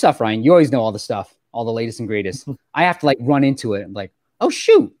 Good stuff, Ryan. You always know all the stuff, all the latest and greatest. I have to run into it. I'm like, oh,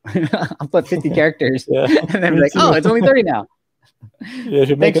 shoot. I'll put 50 characters. Yeah. And then like, oh, it's only 30 now. Yeah,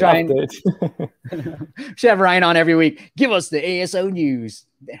 should make an update. Should have Ryan on every week. Give us the ASO news.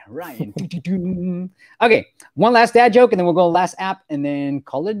 Ryan. Okay, one last dad joke, and then we'll go last app, and then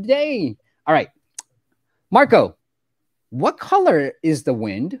call it a day. All right. Marco, what color is the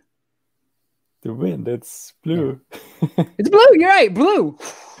wind? The wind, it's blue. Yeah. It's blue. You're right. Blue.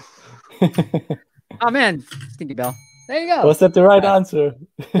 Oh man, Stinky Bell. There you go. Was that the right answer?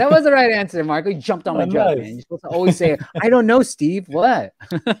 That was the right answer, Marco. You jumped on my joke, nice. man. You're supposed to always say, I don't know, Steve. What?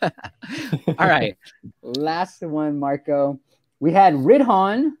 All right. Last one, Marco. We had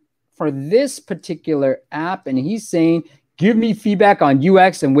Ridhan for this particular app, and he's saying, give me feedback on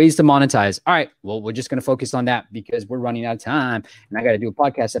UX and ways to monetize. All right. Well, we're just going to focus on that because we're running out of time, and I got to do a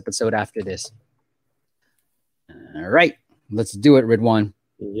podcast episode after this. All right. Let's do it, Ridwan.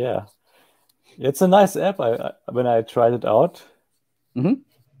 Yeah. It's a nice app. When I tried it out. Mm-hmm.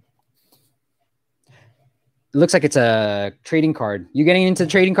 It looks like it's a trading card. You getting into the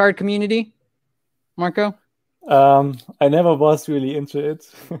trading card community, Marco? I never was really into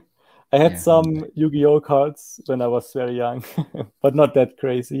it. I had some Yu-Gi-Oh cards when I was very young, but not that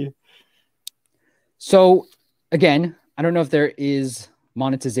crazy. So again, I don't know if there is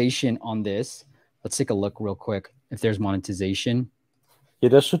monetization on this. Let's take a look real quick if there's monetization. Yeah,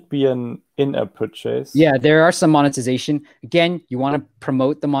 there should be an in-app purchase. Yeah, there are some monetization. Again, you want to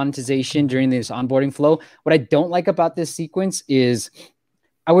promote the monetization during this onboarding flow. What I don't like about this sequence is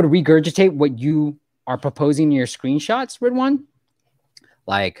I would regurgitate what you are proposing in your screenshots, Ridwan.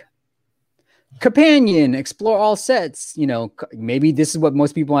 Like companion, explore all sets. You know, maybe this is what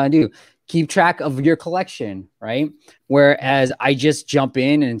most people want to do. Keep track of your collection, right? Whereas I just jump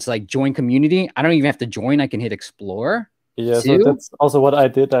in and it's like join community. I don't even have to join. I can hit explore. Yeah, so that's also what I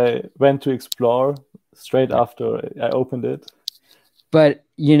did. I went to explore straight after I opened it. But,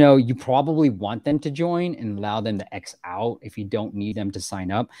 you know, you probably want them to join and allow them to X out if you don't need them to sign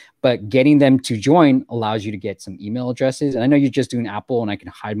up. But getting them to join allows you to get some email addresses. And I know you're just doing Apple and I can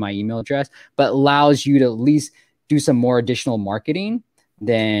hide my email address, but allows you to at least do some more additional marketing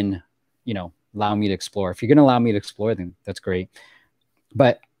than, you know, allow me to explore. If you're going to allow me to explore, then that's great.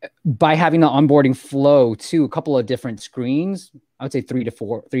 But by having the onboarding flow to a couple of different screens, I would say 3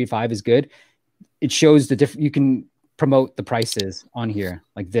 to 5 is good. It shows the different, you can promote the prices on here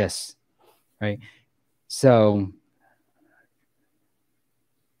like this, right? So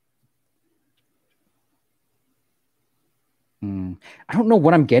I don't know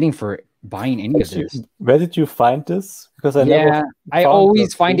what I'm getting for buying any of this. Where did you find this? Because I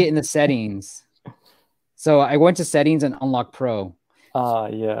always find it in the settings. So I went to settings and unlock pro.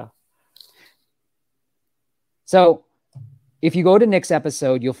 Yeah. So if you go to Nick's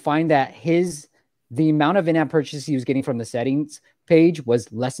episode, you'll find that the amount of in-app purchases he was getting from the settings page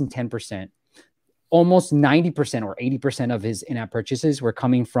was less than 10%. Almost 90% or 80% of his in-app purchases were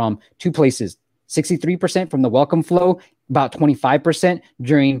coming from two places. 63% from the welcome flow, about 25%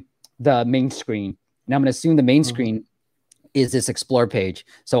 during the main screen. And I'm going to assume the main screen is this explore page.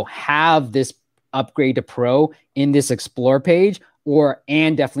 So have this upgrade to pro in this explore page,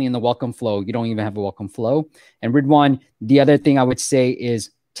 and definitely in the welcome flow. You don't even have a welcome flow. And Ridwan, the other thing I would say is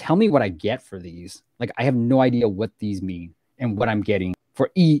tell me what I get for these. Like, I have no idea what these mean and what I'm getting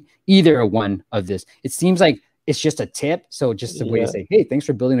for either one of this. It seems like it's just a tip. So just a way to say, hey, thanks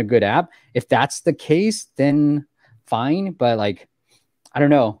for building a good app. If that's the case, then fine. But like, I don't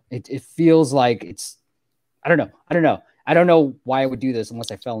know. It feels like it's, I don't know. I don't know why I would do this unless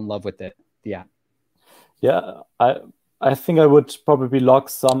I fell in love with it. The app. Yeah. I think I would probably lock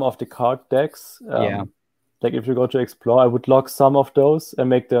some of the card decks. Like if you go to explore, I would lock some of those and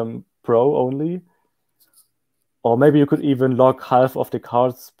make them pro only. Or maybe you could even lock half of the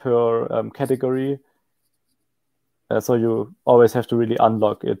cards per category. So you always have to really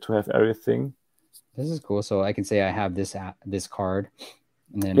unlock it to have everything. This is cool. So I can say I have this card.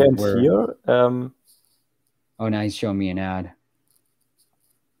 And then here. Oh, now he's showing me an ad.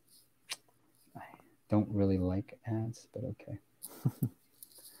 I don't really like ads, but okay.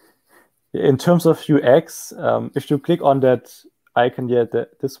 In terms of UX, if you click on that icon,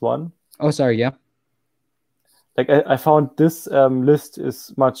 this one. Oh, sorry, yeah. Like I found this list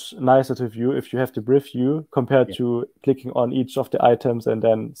is much nicer to view if you have the brief view compared to clicking on each of the items and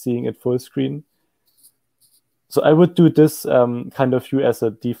then seeing it full screen. So I would do this kind of view as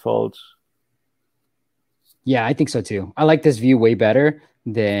a default. Yeah, I think so too. I like this view way better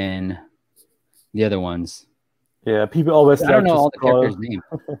than the other ones. Yeah, people always I don't know all the characters' names.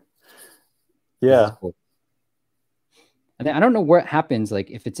 Yeah. Cool. And then I don't know where it happens.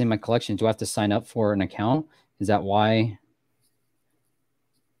 Like if it's in my collection, do I have to sign up for an account? Is that why?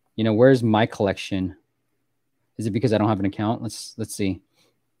 You know, where's my collection? Is it because I don't have an account? Let's see.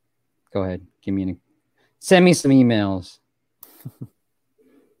 Go ahead. Send me some emails.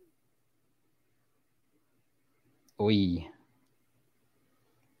 Oi.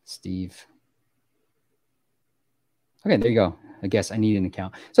 Steve. Okay, there you go. I guess I need an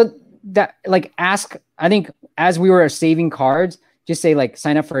account. So that, like, I think as we were saving cards, just say like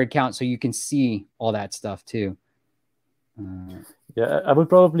sign up for an account so you can see all that stuff too. Yeah, I would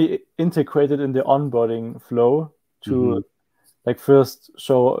probably integrate it in the onboarding flow to like first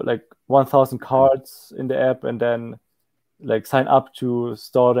show like 1,000 cards in the app and then like sign up to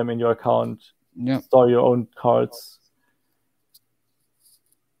store them in your account, store your own cards.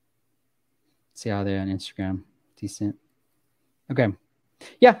 See how they're on Instagram. Decent. Okay.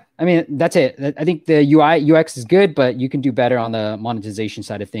 Yeah, I mean, that's it. I think the UI, UX is good, but you can do better on the monetization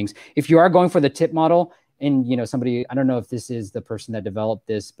side of things. If you are going for the tip model, and somebody, I don't know if this is the person that developed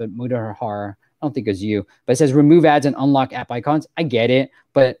this, but Mudahar, I don't think it's you, but it says remove ads and unlock app icons. I get it,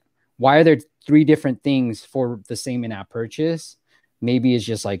 but why are there 3 different things for the same in-app purchase? Maybe it's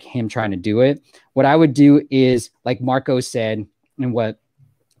just like him trying to do it. What I would do is, like Marco said, and what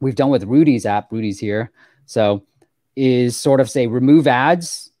we've done with Rudy's app, Rudy's here. So is sort of say remove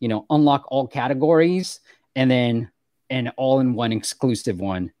ads, unlock all categories, and then an all-in-one exclusive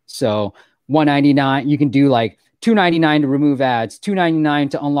one. So $199, you can do like $299 to remove ads,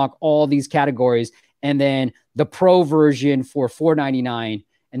 $299 to unlock all these categories, and then the pro version for $499,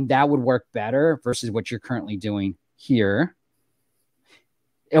 and that would work better versus what you're currently doing here.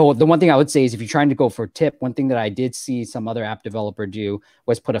 Oh, the one thing I would say is if you're trying to go for a tip, one thing that I did see some other app developer do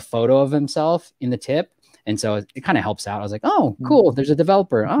was put a photo of himself in the tip. And so it kind of helps out. I was like, oh, cool. There's a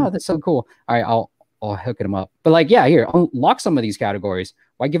developer. Oh, that's so cool. All right, I'll hook him up. But like, yeah, here, unlock some of these categories.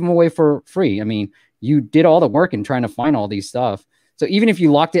 Why give them away for free? I mean, you did all the work in trying to find all these stuff. So even if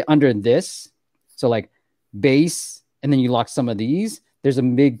you locked it under this, so like base, and then you lock some of these, there's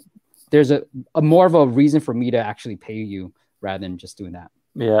a more of a reason for me to actually pay you rather than just doing that.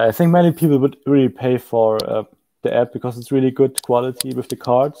 Yeah, I think many people would really pay for the app because it's really good quality with the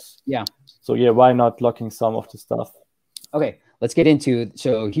cards. Yeah. So yeah, why not locking some of the stuff? Okay, let's get into it.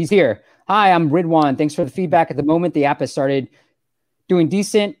 So he's here. Hi, I'm Ridwan. Thanks for the feedback. At the moment, the app has started doing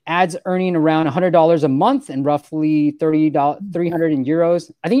decent. Ads earning around $100 a month and roughly 300 in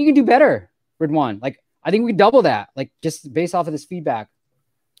euros. I think you can do better, Ridwan. Like, I think we double that, like just based off of this feedback.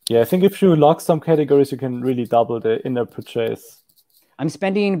 Yeah, I think if you lock some categories, you can really double the in-app purchase. I'm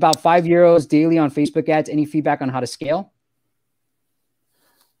spending about €5 daily on Facebook ads. Any feedback on how to scale?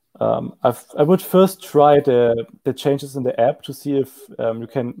 I would first try the changes in the app to see if you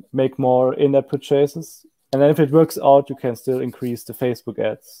can make more in-app purchases. And then if it works out, you can still increase the Facebook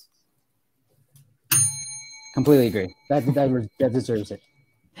ads. Completely agree. That deserves it.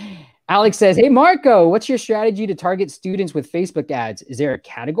 Alex says, hey, Marco, what's your strategy to target students with Facebook ads? Is there a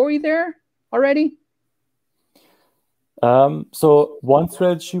category there already? So one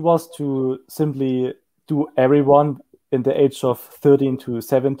strategy was to simply do everyone in the age of 13 to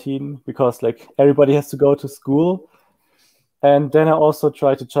 17 because like everybody has to go to school. And then I also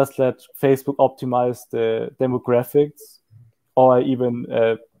try to just let Facebook optimize the demographics, or I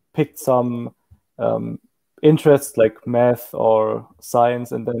even picked some interests like math or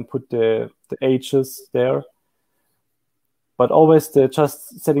science and then put the ages there. But always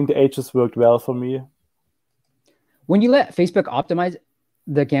just setting the ages worked well for me. When you let Facebook optimize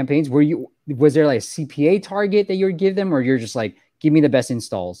the campaigns, was there like a CPA target that you would give them, or you're just like, give me the best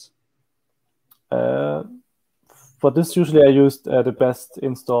installs? For this, usually I used the best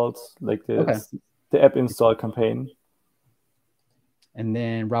installs, like the app install campaign. And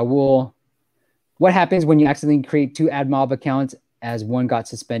then Raul, what happens when you accidentally create 2 AdMob accounts as one got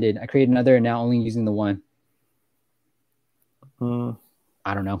suspended? I created another and now only using the one.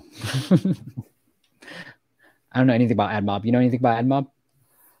 I don't know. I don't know anything about AdMob. You know anything about AdMob?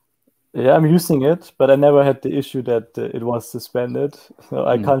 Yeah, I'm using it, but I never had the issue that it was suspended. So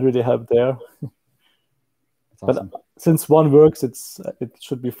I can't really help there. Awesome. But since one works, it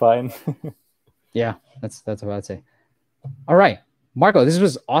should be fine. Yeah, that's what I'd say. All right, Marco, this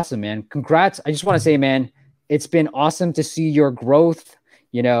was awesome, man. Congrats. I just want to say, man, it's been awesome to see your growth,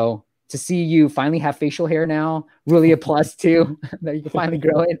 to see you finally have facial hair now, really a plus too, that you can finally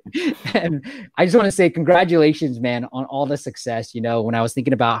grow it. And I just want to say congratulations, man, on all the success. When I was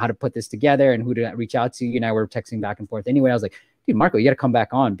thinking about how to put this together and who to reach out to, you and I were texting back and forth. Anyway, I was like, dude, Marco, you got to come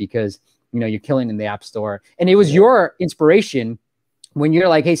back on because, you're killing in the App Store. And it was your inspiration when you're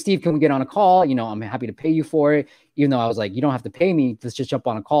like, hey, Steve, can we get on a call? I'm happy to pay you for it. Even though I was like, you don't have to pay me. Let's just jump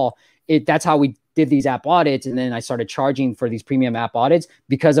on a call. That's how we did these app audits. And then I started charging for these premium app audits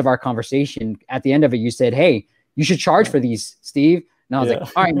because of our conversation. At the end of it, you said, hey, you should charge for these, Steve. And I was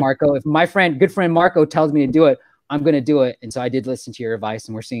like, all right, Marco, if my good friend Marco tells me to do it, I'm going to do it. And so I did listen to your advice,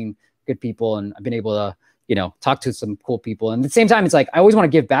 and we're seeing good people, and I've been able to, talk to some cool people. And at the same time, it's like, I always want to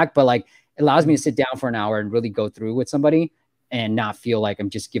give back, but like, it allows me to sit down for an hour and really go through with somebody. and not feel like I'm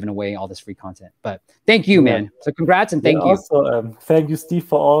just giving away all this free content. But thank you, man. So congrats and thank you. Also, thank you, Steve,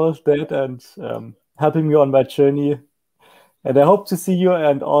 for all of that and helping me on my journey. And I hope to see you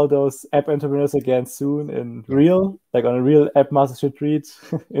and all those app entrepreneurs again soon in real, like on a real App Masters retreat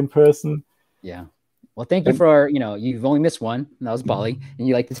in person. Yeah. Well, thank you for, you've only missed one, and that was Bali, and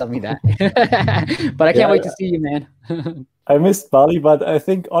you like to tell me that. But I can't wait to see you, man. I missed Bali, but I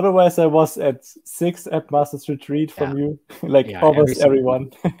think otherwise I was at 6 App Masters retreat from you, almost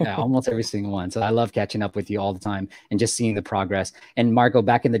everyone. Almost every single one. So I love catching up with you all the time and just seeing the progress. And Marco,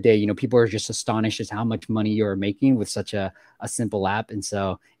 back in the day, people are just astonished at how much money you're making with such a simple app. And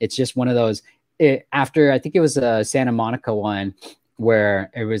so it's just one of those, after I think it was a Santa Monica one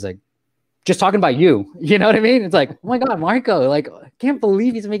where it was like, just talking about you, you know what I mean? It's like, oh my God, Marco, like, I can't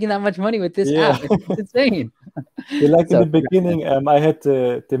believe he's making that much money with this app. It's insane. In the beginning, I had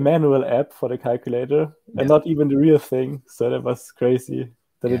the manual app for the calculator and not even the real thing. So that was crazy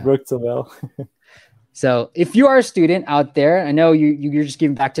that it worked so well. So if you are a student out there, I know you're just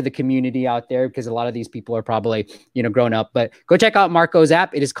giving back to the community out there because a lot of these people are probably, grown up, but go check out Marco's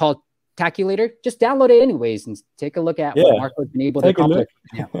app. It is called Taculator. Just download it anyways and take a look at what Marco's been able to accomplish.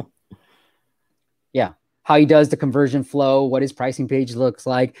 Yeah, how he does the conversion flow, what his pricing page looks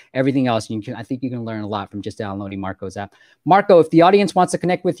like, everything else. I think you can learn a lot from just downloading Marco's app. Marco, if the audience wants to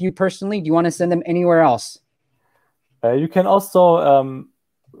connect with you personally, do you want to send them anywhere else? You can also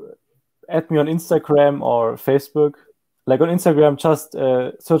add me on Instagram or Facebook. Like on Instagram, just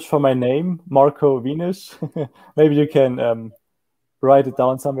search for my name, Marco Wienisch. Maybe you can write it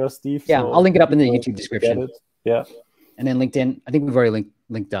down somewhere, Steve. Yeah, I'll link it up in the YouTube description. Yeah. And then LinkedIn. I think we've already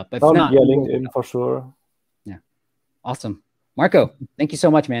linked up. If not, LinkedIn for sure. Yeah. Awesome. Marco, thank you so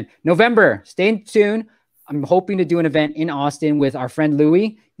much, man. November, stay tuned. I'm hoping to do an event in Austin with our friend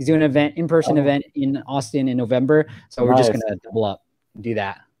Louis. He's doing an event, in-person event in Austin in November. So we're just going to double up and do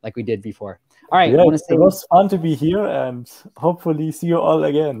that like we did before. All right. Yeah, it was fun to be here and hopefully see you all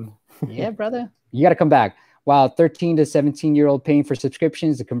again. Yeah, brother. You got to come back. Wow. 13 to 17-year-old paying for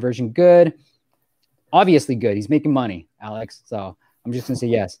subscriptions. The conversion good. Obviously good. He's making money, Alex. So I'm just going to say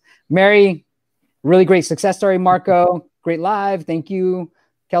yes. Mary, really great success story, Marco. Great live. Thank you.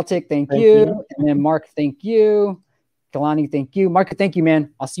 Celtic, thank you. And then Mark, thank you. Kalani, thank you. Marco, thank you,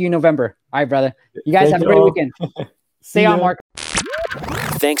 man. I'll see you in November. All right, brother. You guys have a great weekend. Stay on, Mark.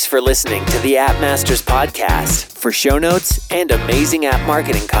 Thanks for listening to the App Masters podcast. For show notes and amazing app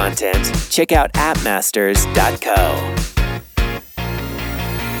marketing content, check out appmasters.co.